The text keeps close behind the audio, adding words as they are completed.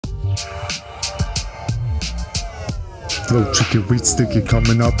Flow tricky, weed sticky,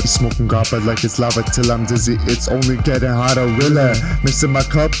 coming up, smoking grappa like it's lava till I'm dizzy. It's only getting hotter, really. Mixing my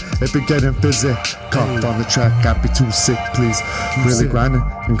cup, it be getting fizzy. Cough on the track, I be too sick, please. Really grinding,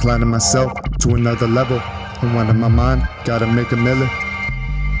 inclining myself to another level. And one in my mind, gotta make a million.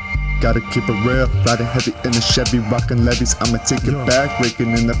 Gotta keep it real, riding heavy in a Chevy, rocking levies. I'ma take it back,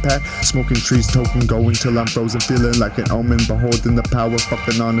 raking in the pack, smoking trees, token, going till I'm frozen, feeling like an omen, beholding the power,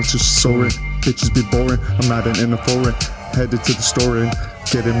 fucking on it, just soaring. Bitches be boring, I'm riding in a foreign, headed to the store and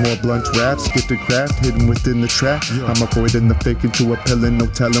getting more blunt raps, get the craft, hidden within the trap. I'm avoiding the faking to appealing, no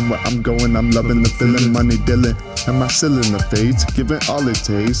telling where I'm going, I'm loving the feeling, money dealing. Am I still in the fades, giving all it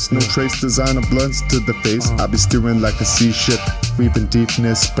takes, no trace designer blunts to the face. I be steering like a sea ship, weaving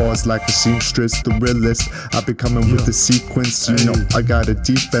deepness, bars like a seamstress, the realist. I be coming with the sequence, you know I got a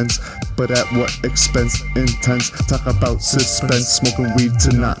defense, but at what expense? Intense, talk about suspense, smoking weed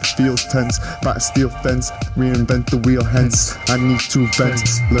to not feel tense, by a steel fence, reinvent the wheel hence. I need two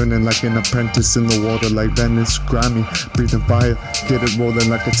vents, learning like an apprentice in the water like Venice, grimy, breathing fire, get it rolling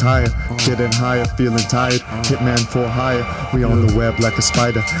like a tire, getting higher, feeling tired, hitman for hire, we on the web like a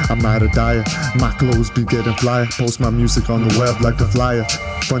spider, I'm out of dire, my clothes be getting flyer, post my music on the web like a flyer,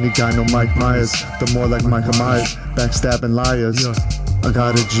 funny guy no Mike Myers, the more like Michael Myers, backstabbing liars. I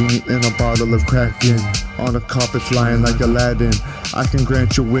got a genie in a bottle of Kraken, on a carpet flying like Aladdin. I can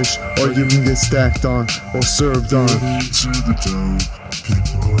grant your wish, or you can get stacked on, or served on. To the dome,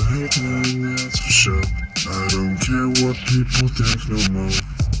 people hating, that's for sure. I don't care what people think no more,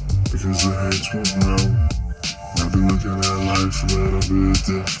 because the hate won't know. I've been looking at life a little bit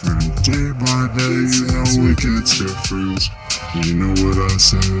different. Day by day, you know it gets different. You know what I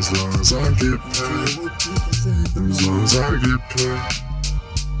say, as long as I get paid, as long as I get paid.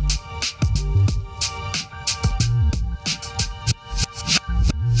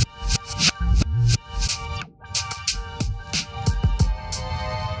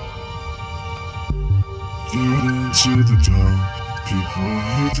 Getting to the top, people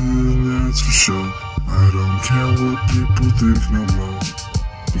hating, that's for sure. I don't care what people think no more,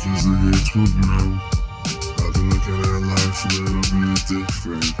 because the hate will know. I've been looking at life a little bit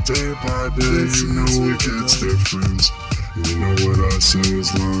different. Day by day, you know it gets different. You know what I say,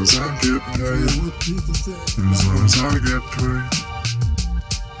 as long as I get paid, as long as I get paid.